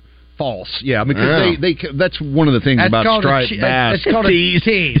false? Yeah, because they that's one of the things about striped bass. It's called a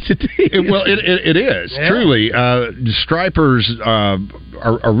tease. Well, it is truly. Stripers are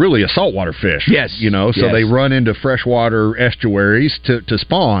really a saltwater fish. Yes, so they run into freshwater estuaries to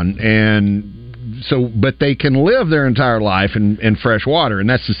spawn, and but they can live their entire life in fresh water, and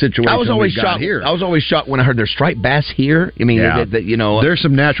that's the situation I was always shocked here. I was always shocked when I heard there's striped bass here. I mean, there's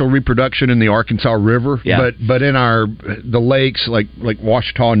some natural reproduction in the Arkansas River, but in the lakes like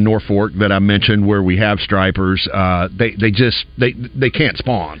Ouachita and Norfolk that I mentioned, where we have stripers, they can't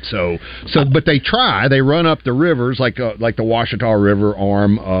spawn. But they try. They run up the rivers like the Ouachita River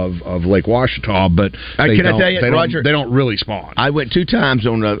arm of Lake Ouachita, but I tell you, Roger, they don't really spawn. I went 2 times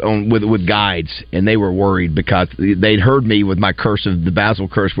with guides. And they were worried because they'd heard me with my curse of the Basil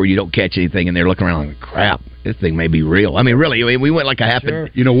curse, where you don't catch anything, and they're looking around like, crap. this thing may be real. I mean, really, we went like a half.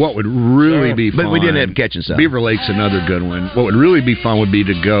 You know what would really be fun? But we didn't end up catching some. Beaver Lake's another good one. What would really be fun would be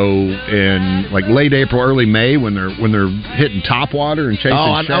to go in like late April, early May when they're hitting top water and chasing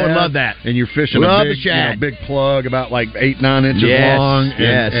shad. I would love that. And you're fishing love a big, big plug about like 8-9 inches long.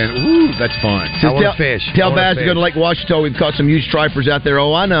 And ooh, that's fun. Tell Baz to go to Lake Washita. We've caught some huge stripers out there.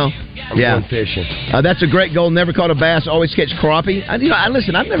 Oh, I know. I'm going fishing. That's a great goal. Never caught a bass. Always catch crappie.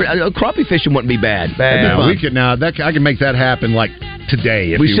 Listen. I've never crappie fishing wouldn't be bad. We could I can make that happen like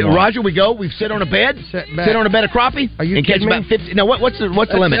today. If you want. Roger, we go. We sit on a bed. Sit on a bed of crappie. Are you and catch about 50? No, what's the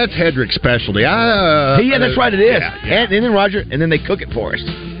limit? That's Hedrick's specialty. That's right. It is. Yeah. And then Roger, and then they cook it for us.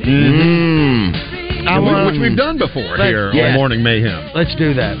 Which we've done before here on Morning Mayhem. Let's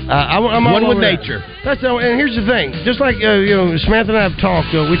do that. I'm one with that. nature. And here's the thing. Just like Samantha and I have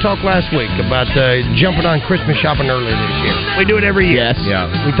talked. We talked last week about jumping on Christmas shopping earlier this year. We do it every year. Yes.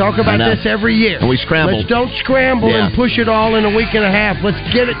 Yeah. We talk about this every year. And we scramble. Let's don't scramble and push it all in a week and a half. Let's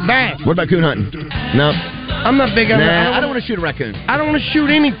get it back. What about coon hunting? No. I'm not big on that. I don't want to shoot a raccoon. I don't want to shoot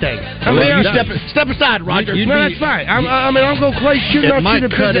anything. Step aside, Roger. No, that's fine. I'll go play shooting. It might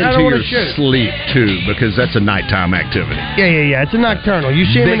cut into your sleep, too, because that's a nighttime activity. Yeah. It's a nocturnal. You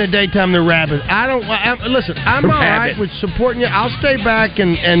see them in the daytime, they're rabbits. Listen, I'm all right with supporting you. I'll stay back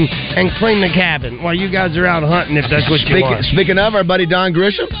and clean the cabin while you guys are out hunting if that's what you want. Speaking of, our buddy Don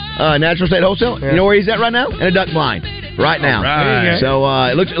Grisham, Natural State Wholesale, you know where he's at right now? In a duck blind. Right now. Right. So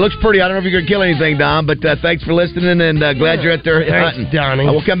it looks pretty. I don't know if you're going to kill anything, Don, but thanks for listening, and glad you're out there hunting. Donnie.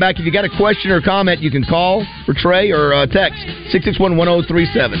 We'll come back. If you got a question or comment, you can call for Trey or text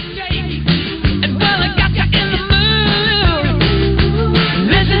 661-1037.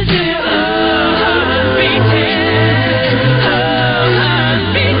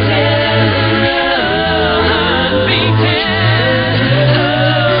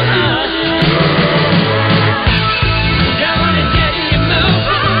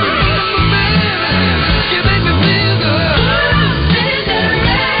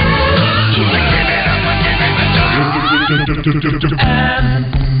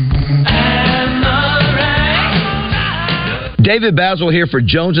 David Basil here for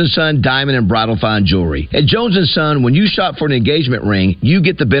Jones & Son Diamond and Bridal Fine Jewelry. At Jones & Son, when you shop for an engagement ring, you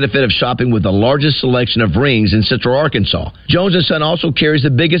get the benefit of shopping with the largest selection of rings in Central Arkansas. Jones & Son also carries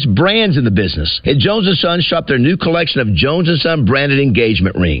the biggest brands in the business. At Jones & Son, shop their new collection of Jones & Son branded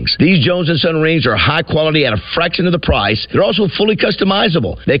engagement rings. These Jones & Son rings are high quality at a fraction of the price. They're also fully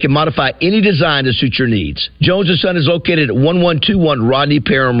customizable. They can modify any design to suit your needs. Jones & Son is located at 1121 Rodney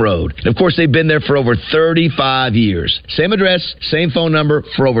Parham Road. And of course, they've been there for over 35 years. Same address, same phone number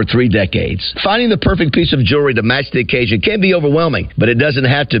for over 3 decades. Finding the perfect piece of jewelry to match the occasion can be overwhelming, but it doesn't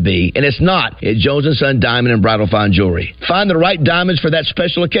have to be, and it's not at Jones & Son Diamond and Bridal Fine Jewelry. Find the right diamonds for that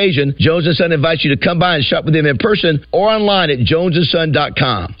special occasion. Jones & Son invites you to come by and shop with them in person or online at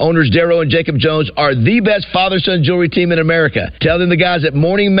jonesandson.com. Owners Darrow and Jacob Jones are the best father-son jewelry team in America. Tell them the guys at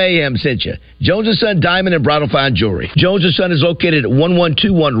Morning Mayhem sent you. Jones & Son Diamond and Bridal Fine Jewelry. Jones & Son is located at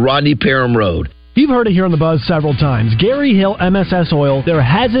 1121 Rodney Parham Road. You've heard it here on The Buzz several times. Gary Hill MSS Oil, there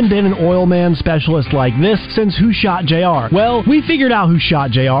hasn't been an oil man specialist like this since Who Shot JR. Well, we figured out who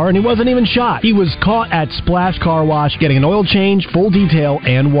shot JR, and he wasn't even shot. He was caught at Splash Car Wash getting an oil change, full detail,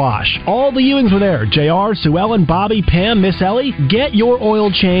 and wash. All the Ewings were there. JR, Sue Ellen, Bobby, Pam, Miss Ellie. Get your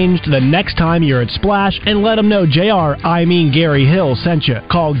oil changed the next time you're at Splash and let them know Gary Hill sent you.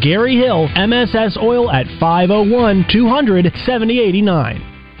 Call Gary Hill MSS Oil at 501-200-7089.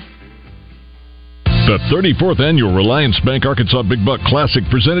 The 34th Annual Reliance Bank Arkansas Big Buck Classic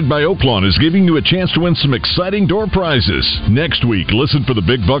presented by Oaklawn is giving you a chance to win some exciting door prizes. Next week, listen for the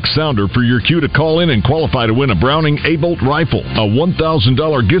Big Buck Sounder for your cue to call in and qualify to win a Browning A-Bolt rifle, a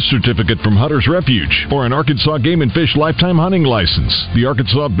 $1,000 gift certificate from Hunter's Refuge, or an Arkansas Game and Fish lifetime hunting license. The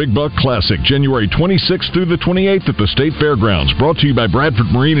Arkansas Big Buck Classic, January 26th through the 28th at the State Fairgrounds. Brought to you by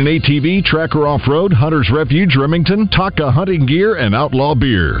Bradford Marine and ATV, Tracker Off-Road, Hunter's Refuge, Remington, Taka Hunting Gear, and Outlaw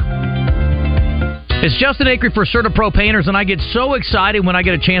Beer. It's Justin Acri for CertaPro Painters, and I get so excited when I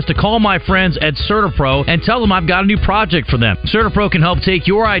get a chance to call my friends at CertaPro and tell them I've got a new project for them. CertaPro can help take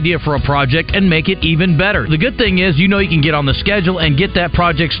your idea for a project and make it even better. The good thing is, you can get on the schedule and get that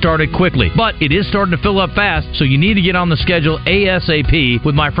project started quickly. But it is starting to fill up fast, so you need to get on the schedule ASAP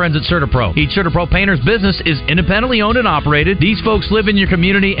with my friends at CertaPro. Each CertaPro Painters business is independently owned and operated. These folks live in your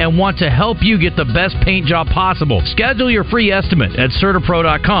community and want to help you get the best paint job possible. Schedule your free estimate at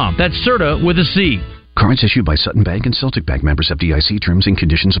CertaPro.com. That's Certa with a C. Cards issued by Sutton Bank and Celtic Bank, members FDIC. Terms and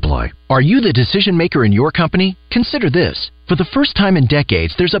conditions apply. Are you the decision maker in your company? Consider this. For the first time in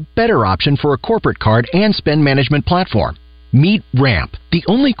decades, there's a better option for a corporate card and spend management platform. Meet Ramp, the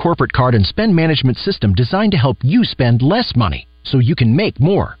only corporate card and spend management system designed to help you spend less money so you can make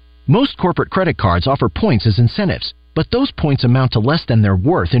more. Most corporate credit cards offer points as incentives, but those points amount to less than their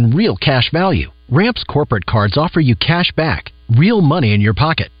worth in real cash value. Ramp's corporate cards offer you cash back, real money in your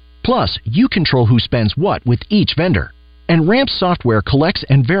pocket. Plus, you control who spends what with each vendor. And Ramp's software collects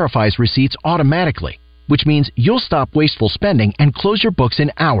and verifies receipts automatically, which means you'll stop wasteful spending and close your books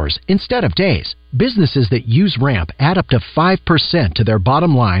in hours instead of days. Businesses that use Ramp add up to 5% to their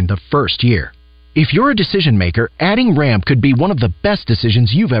bottom line the first year. If you're a decision maker, adding Ramp could be one of the best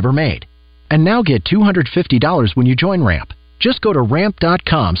decisions you've ever made. And now get $250 when you join Ramp. Just go to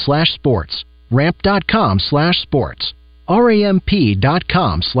ramp.com/sports. ramp.com/sports.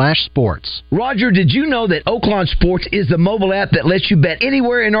 ramp.com/sports. Roger, did you know that Oaklawn Sports is the mobile app that lets you bet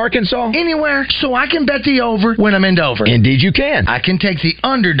anywhere in Arkansas? Anywhere, so I can bet the over when I'm in Dover. Indeed you can. I can take the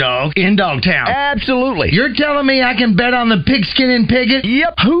underdog in Dogtown. Absolutely. You're telling me I can bet on the Pigskin and Piggott?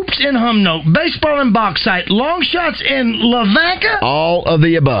 Yep. Hoops in Humnoke, baseball in Bauxite, long shots in Lavaca? All of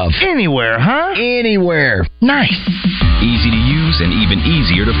the above. Anywhere, huh? Anywhere. Nice. Easy to use and even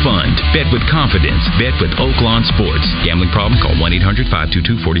easier to fund. Bet with confidence. Bet with Oaklawn Sports. Gambling problem? Call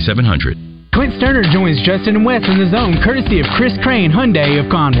 1-800-522-4700. Clint Sterner joins Justin and Wes in the Zone, courtesy of Chris Crane Hyundai of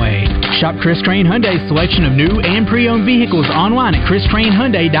Conway. Shop Chris Crane Hyundai's selection of new and pre-owned vehicles online at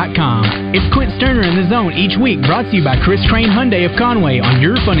chriscranehyundai.com. It's Clint Sterner in the Zone each week, brought to you by Chris Crane Hyundai of Conway on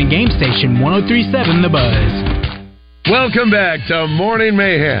your fun and game station 103.7 The Buzz. Welcome back to Morning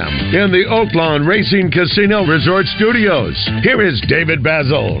Mayhem in the Oaklawn Racing Casino Resort Studios. Here is David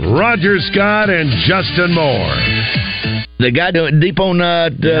Basil, Roger Scott, and Justin Moore. The guy doing deep on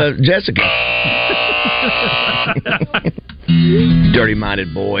Jessica.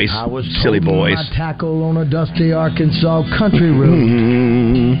 Dirty-minded boys. I was silly boys. My tackle on a dusty Arkansas country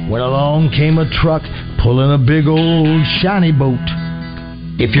road. When along came a truck pulling a big old shiny boat.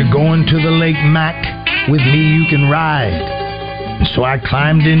 If you're going to the Lake Mac, with me you can ride. So I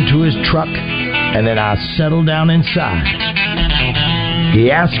climbed into his truck, and then I settled down inside.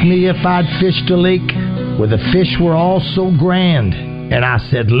 He asked me if I'd fished a lake where the fish were all so grand, and I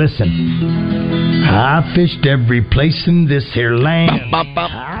said, listen, I fished every place in this here land.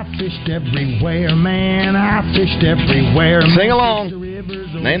 I fished everywhere, man. I fished everywhere. Sing along.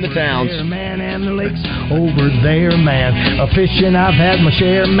 Name the towns. Man, and the lakes over there, man. A fishing I've had my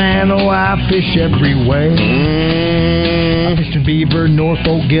share, man. Oh, I fish everywhere. I fished in Beaver,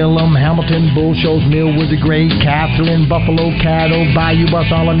 Norfolk, Gillum, Hamilton, Bull Shoals, Millwood, the Great, Catherine, Buffalo, Caddo, Bayou,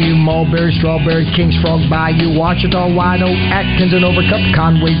 Bartholomew, Mulberry, Strawberry, Kings Frog, Bayou, Washita, White Oak, Atkins, and Overcup,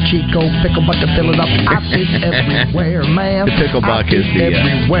 Conway, Chico, Picklebuck to fill it up. I fish everywhere, man. The Picklebuck is the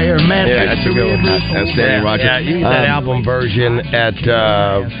everywhere, man. Yeah, that's a good one. Outstanding, Roger. Yeah, you can get that album version at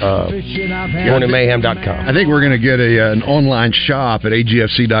MorningMayhem.com. I think we're going to get an online shop at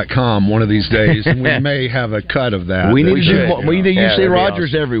agfc.com one of these days, and we may have a cut of that. We need to do more. We need to see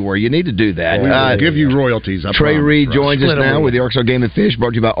Rogers everywhere. You need to do that. We will give you royalties. Trey Reed joins us now with the Arkansas Game and Fish,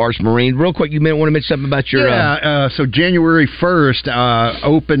 brought to you by Arch Marine. Real quick, you want to mention something about your... so January 1st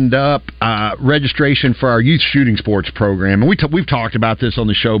opened up registration for our youth shooting sports program. And we've talked about this on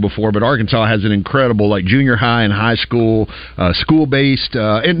the show before, but Arkansas has an incredible junior high and high school, school-based,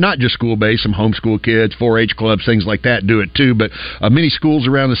 and not just school-based, some homeschool kids, 4-H clubs, things like that do it too. But many schools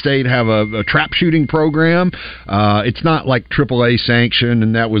around the state have a trap shooting program. It's not like AAA sanctioned,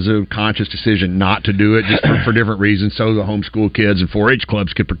 and that was a conscious decision not to do it just for different reasons, so the homeschool kids and 4-H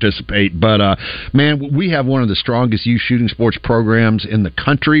clubs could participate. But, man, we have one of the strongest youth shooting sports programs in the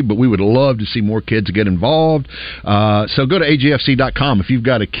country, but we would love to see more kids get involved. So go to agfc.com. If you've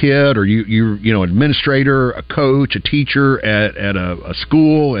got a kid or you're an administrator, a coach, a teacher at a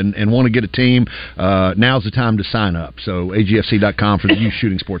school and want to get a team, now's the time to sign up. So agfc.com for the youth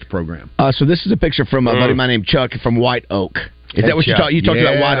shooting sports program. So this is a picture from a buddy of mine named Chuck from White Oak. Is that what you talked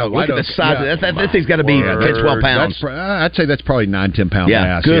about? White Oak. Look at the size of that. That thing's got to be 10, 12 pounds. I'd say that's probably 9, 10 pound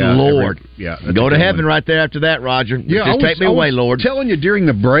mass. Good Lord. Go to heaven one. right there after that, Roger. Yeah, take me away, Lord. Telling you during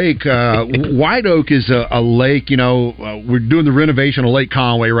the break, White Oak is a lake. We're doing the renovation of Lake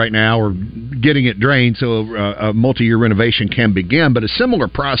Conway right now. We're getting it drained so a multi-year renovation can begin. But a similar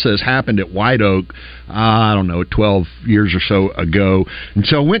process happened at White Oak, 12 years or so ago. And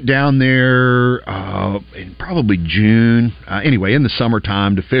so I went down there in probably June. Anyway, in the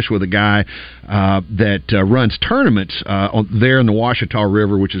summertime to fish with a guy that runs tournaments there in the Washita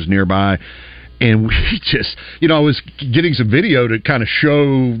River, which is nearby. And we just, I was getting some video to kind of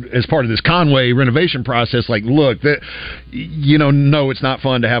show as part of this Conway renovation process, look, no, it's not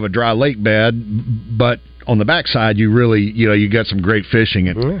fun to have a dry lake bed, but on the backside, you really, you got some great fishing.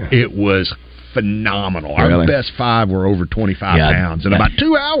 And it was phenomenal. Really? Our best 5 were over 25 pounds in about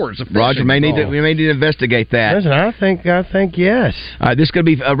 2 hours of fishing. Roger, we may need to investigate that. Listen, I think yes. All right, this is going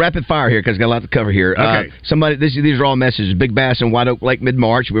to be a rapid fire here because got a lot to cover here. Okay. These are all messages. Big bass in White Oak Lake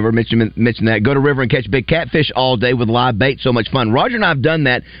mid-March. We ever mentioned that. Go to river and catch big catfish all day with live bait. So much fun. Roger and I have done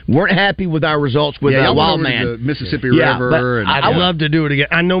that. Weren't happy with our results with Wild Man. The Mississippi River. I'd love to do it again.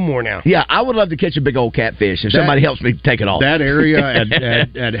 I know more now. Yeah, I would love to catch a big old catfish if somebody helps me take it off. That area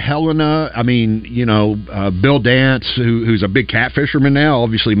at Helena, I mean, Bill Dance, who's a big cat fisherman now,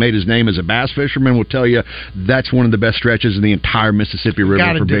 obviously made his name as a bass fisherman, will tell you that's one of the best stretches in the entire Mississippi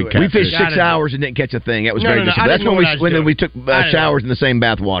River for big catfish. We fished 6 hours and didn't catch a thing. That was very disappointing. That's when we took showers in the same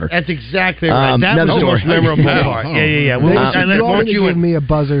bathwater. That's exactly right. That was the most memorable part. Yeah. You all need to give me a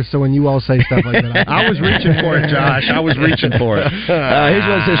buzzer so when you all say stuff like that. I was reaching for it, Josh. I was reaching for it. Here's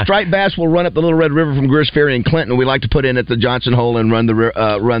one that says, striped bass will run up the Little Red River from Greers Ferry in Clinton. We like to put in at the Johnson Hole and run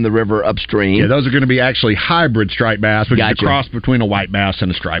the river upstream. Yeah, those are going to be actually hybrid striped bass, which is a cross between a white bass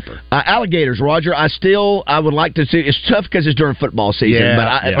and a striper. Alligators, Roger. I would like to see. It's tough because it's during football season.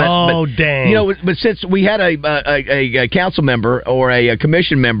 Yeah, dang. But since we had a council member or a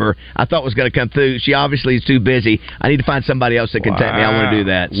commission member, I thought was going to come through. She obviously is too busy. I need to find somebody else that can take me. I want to do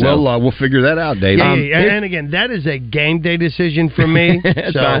that. So. Well, we'll figure that out, Dave. And again, that is a game day decision for me.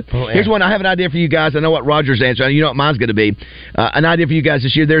 Here's one. I have an idea for you guys. I know what Roger's answer. You know what mine's going to be. An idea for you guys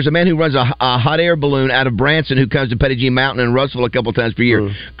this year. There's a man who runs a hot air balloon out of Branson who comes to Petty Jean Mountain in Russellville a couple times per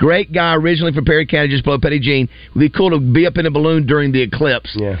year. Great guy, originally from Perry County, just below Petty Jean. It would be cool to be up in a balloon during the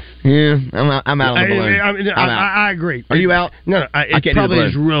eclipse. Yeah. I'm out on the balloon. I agree. Are you out? No, it probably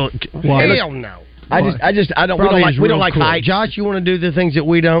is real. Hell no. I don't. We don't like heights. Josh, you want to do the things that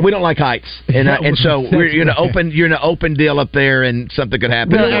we don't? We don't like heights, and so you're in an open deal up there, and something could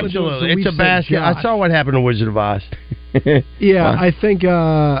happen. No, absolutely, it's a basket. I saw what happened to Wizard of Oz. Yeah, I think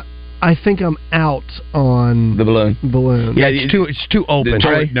I'm out on the balloon. Yeah, it's too open.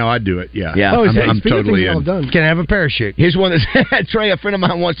 No, I'd do it. Yeah. I'm totally in. Can I have a parachute? Here's one that said, Trey, a friend of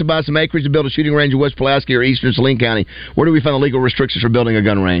mine wants to buy some acreage to build a shooting range in West Pulaski or Eastern Saline County. Where do we find the legal restrictions for building a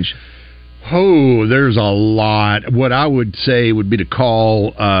gun range? Oh, there's a lot. What I would say would be to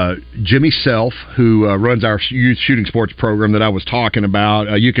call Jimmy Self, who runs our youth shooting sports program that I was talking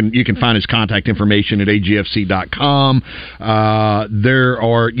about. You can find his contact information at agfc.com. There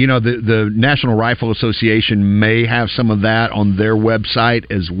are, the National Rifle Association may have some of that on their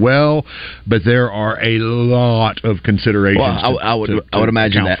website as well, but there are a lot of considerations. Well, I would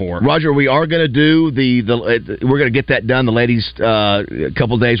imagine that. For. Roger, we are going to do we're going to get that done. The ladies, a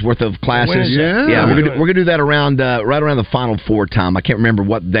couple days worth of classes. Yeah, we're gonna do that around right around the Final Four time. I can't remember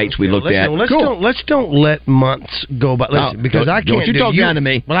what dates we looked at. Let's don't let months go by. Listen, because I can't. Don't you talk down to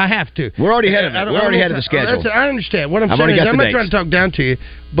me? Well, I have to. We're already ahead of it. We're already ahead of the schedule. I understand. What I'm saying is, I'm not trying to talk down to you,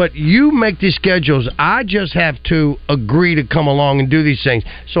 but you make these schedules. I just have to agree to come along and do these things.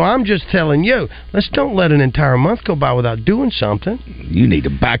 So I'm just telling you, let's don't let an entire month go by without doing something. You need to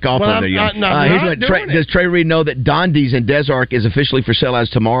back off on there. Does Trey Reed know that Dondi's in Des Arc is officially for sale as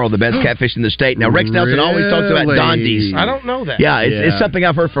tomorrow, the best catfish in the state? Now, Rex Nelson always talks about Dondi's. I don't know that. Yeah, it's something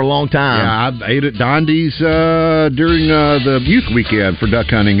I've heard for a long time. Yeah, I ate at Dondi's during the youth weekend for duck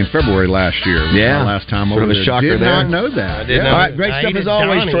hunting in February last year. Yeah, last time over there. Did not know that. All right, great stuff as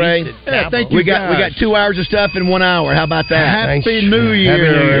always, Trey. Yeah, thank you. We got 2 hours of stuff in 1 hour. How about that? Happy New Year,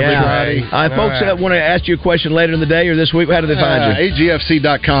 everybody. Folks that want to ask you a question later in the day or this week, how do they find you?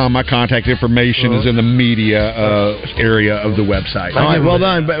 agfc.com. My contact information is in the media area of the website. All right, well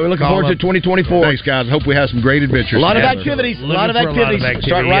done. But we're looking forward to 2024. Thanks, guys. Hope we have some great adventures. A lot of activities.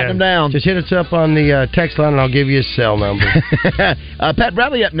 Start writing them down. Just hit us up on the text line, and I'll give you a cell number. Pat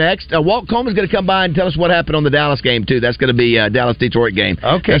Bradley up next. Walt Coleman's going to come by and tell us what happened on the Dallas game, too. That's going to be Dallas-Detroit game.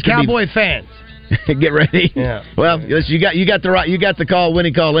 Okay, Cowboy fans. Get ready. Yeah. Well, you got the call,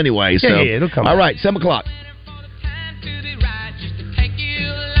 winning call anyway. So. Yeah, it'll come. All right, 7 o'clock.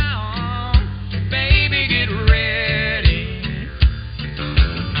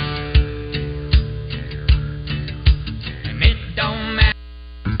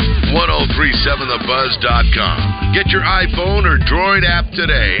 .1037thebuzz.com. Get your iPhone or Droid app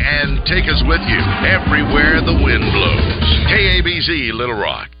today and take us with you everywhere the wind blows. KABZ Little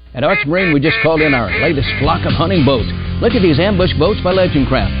Rock. At Arts Marine, we just called in our latest flock of hunting boats. Look at these ambush boats by Legend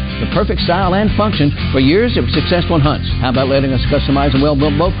Craft. The perfect style and function for years of successful hunts. How about letting us customize a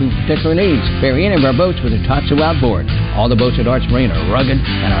well-built boat for your particular needs? Vary any of our boats with a Tatsu outboard. All the boats at Arts Marine are rugged,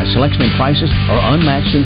 and our selection and prices are unmatched in